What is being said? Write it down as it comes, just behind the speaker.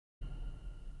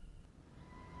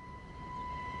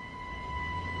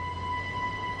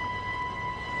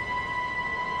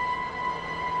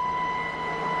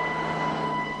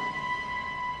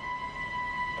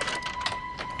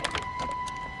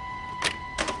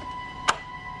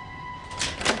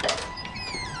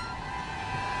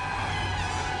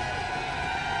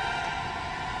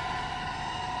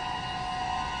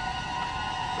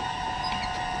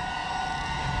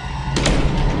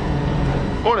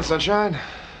Morning, sunshine.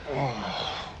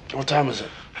 Oh, what time is it?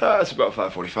 It's about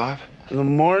 5:45. In the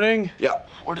morning? Yeah.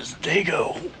 Where does the day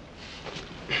go?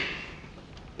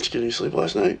 Did you get any sleep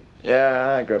last night?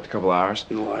 Yeah, I grabbed a couple hours.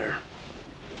 You liar.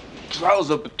 'Cause I was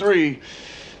up at 3,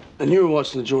 and you were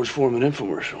watching the George Foreman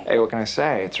infomercial. Hey, what can I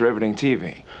say? It's riveting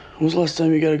TV. When was the last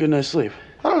time you got a good night's sleep?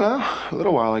 I don't know. A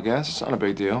little while, I guess. It's not a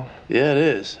big deal. Yeah, it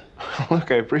is.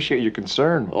 Look, I appreciate your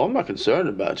concern. Oh, I'm not concerned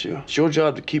about you. It's your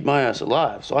job to keep my ass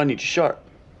alive, so I need you sharp.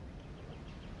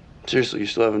 Seriously, you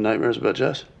still having nightmares about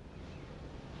Jess?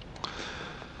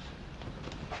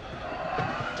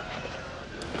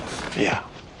 Yeah.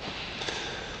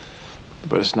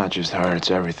 But it's not just her, it's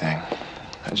everything.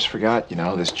 I just forgot,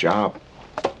 this job.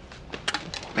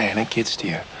 Man, it gets to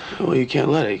you. Well, you can't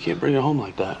let it. You can't bring it home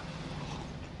like that.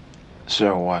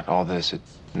 So what, all this, it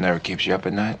never keeps you up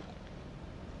at night?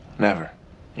 Never.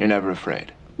 You're never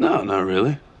afraid? No, not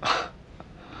really.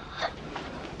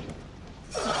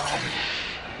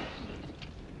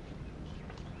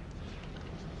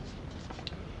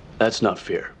 That's not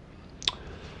fear.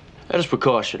 That is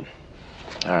precaution.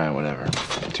 All right, whatever.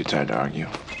 I'm too tired to argue.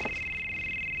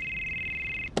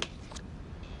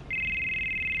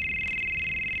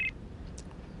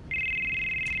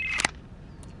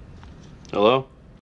 Hello?